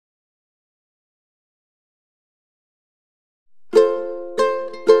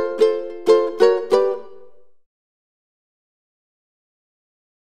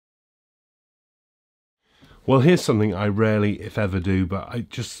Well, here's something I rarely, if ever, do, but it's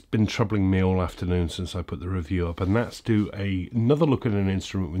just been troubling me all afternoon since I put the review up, and that's do another look at an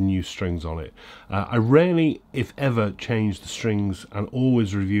instrument with new strings on it. I rarely, if ever, change the strings and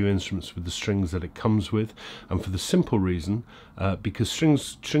always review instruments with the strings that it comes with, and for the simple reason, because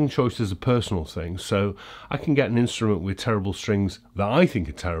string choice is a personal thing, so I can get an instrument with terrible strings that I think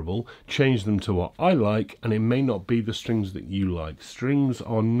are terrible, change them to what I like, and it may not be the strings that you like. Strings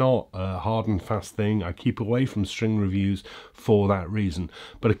are not a hard and fast thing. I keep away from string reviews for that reason,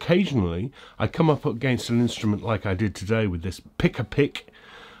 but occasionally I come up against an instrument like I did today with this Pickapick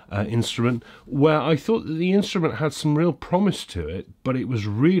instrument, where I thought that the instrument had some real promise to it, but it was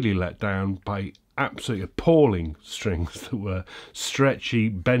really let down by absolutely appalling strings that were stretchy,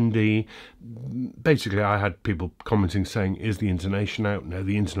 bendy. Basically, I had people commenting saying, is the intonation out? No,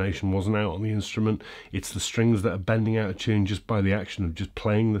 the intonation wasn't out on the instrument. It's the strings that are bending out of tune just by the action of just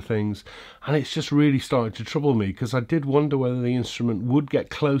playing the things. And it's just really started to trouble me, because I did wonder whether the instrument would get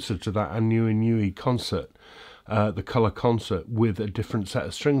closer to that Anui Nui concert, the colour concert, with a different set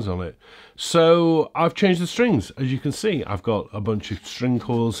of strings on it. So I've changed the strings. As you can see, I've got a bunch of string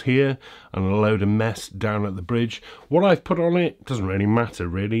coils here and a load of mess down at the bridge. What I've put on it doesn't really matter,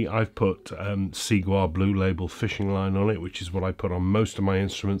 really. I've put Seaguar Blue Label fishing line on it, which is what I put on most of my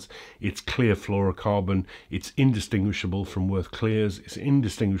instruments. It's clear fluorocarbon. It's indistinguishable from Worth Clears. It's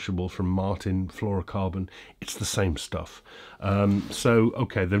indistinguishable from Martin fluorocarbon. It's the same stuff. So,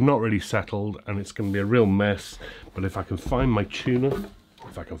 okay, they've not really settled, and it's going to be a real mess. But if I can find my tuner,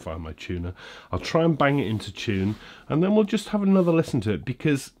 I'll try and bang it into tune, and then we'll just have another listen to it,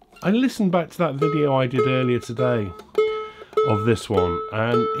 because I listened back to that video I did earlier today of this one,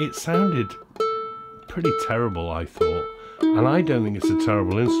 and it sounded pretty terrible, I thought. And I don't think it's a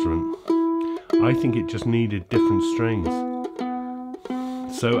terrible instrument. I think it just needed different strings.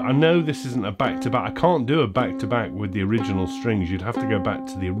 So I know this isn't a back-to-back. I can't do a back-to-back with the original strings. You'd have to go back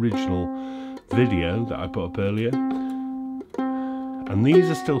to the original video that I put up earlier. And these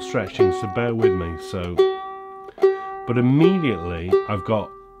are still stretching, so bear with me. So, but immediately I've got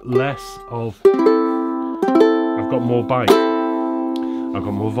more bite. I've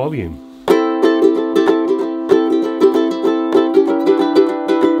got more volume.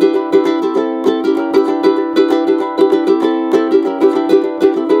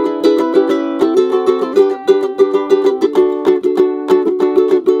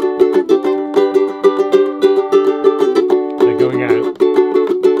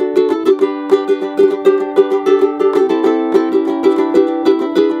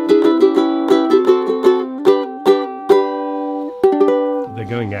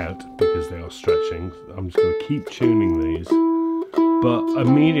 Going out because they are stretching. I'm just going to keep tuning these, but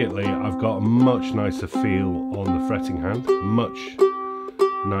immediately I've got a much nicer feel on the fretting hand, and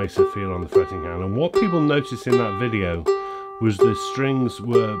what people noticed in that video was the strings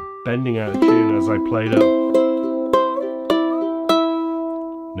were bending out of tune as I played up.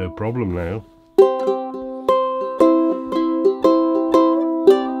 No problem now.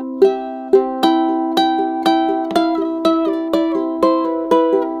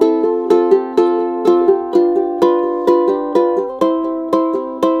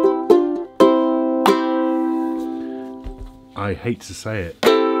 I hate to say it,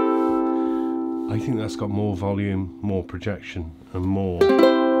 I think that's got more volume, more projection, and more than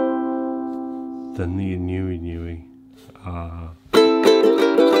the Anui Nui.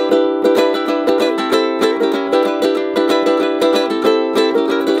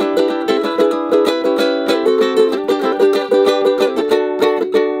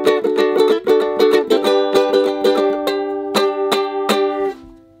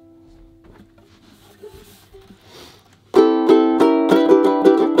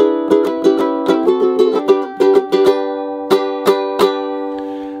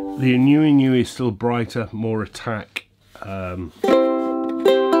 The Anui Nui is still brighter, more attack. The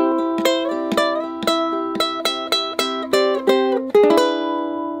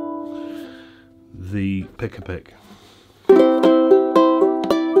Pickapick.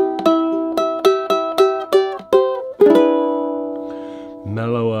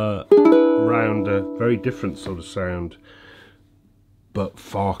 Mellower, rounder, very different sort of sound, but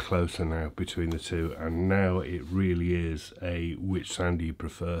far closer now between the two, and now it really is a which sound do you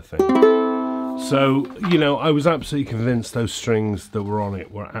prefer thing. So, you know, I was absolutely convinced those strings that were on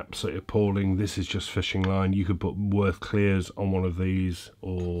it were absolutely appalling. This is just fishing line. You could put Worth Clears on one of these,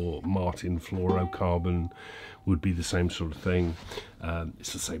 or Martin fluorocarbon would be the same sort of thing.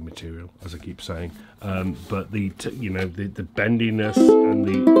 It's the same material, as I keep saying, but the bendiness and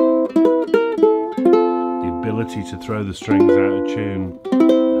the ability to throw the strings out of tune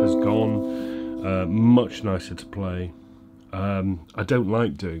has gone. Much nicer to play. I don't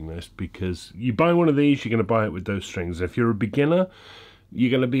like doing this because you buy one of these, you're going to buy it with those strings. If you're a beginner, you're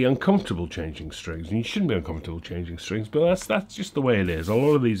going to be uncomfortable changing strings, and you shouldn't be uncomfortable changing strings, but that's just the way it is. A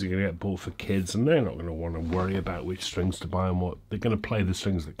lot of these are going to get bought for kids, and they're not going to want to worry about which strings to buy and what. They're going to play the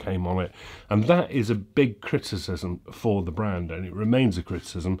strings that came on it, and that is a big criticism for the brand, and it remains a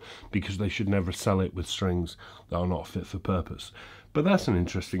criticism because they should never sell it with strings that are not fit for purpose. But that's an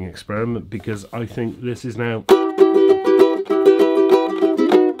interesting experiment because I think this is now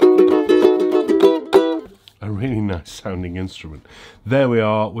a really nice sounding instrument. There we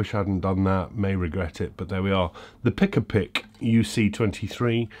are. Wish I hadn't done that, may regret it, but there we are. The Pickapick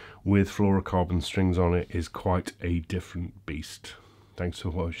UC23 with fluorocarbon strings on it is quite a different beast. Thanks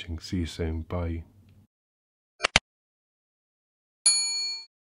for watching. See you soon. Bye.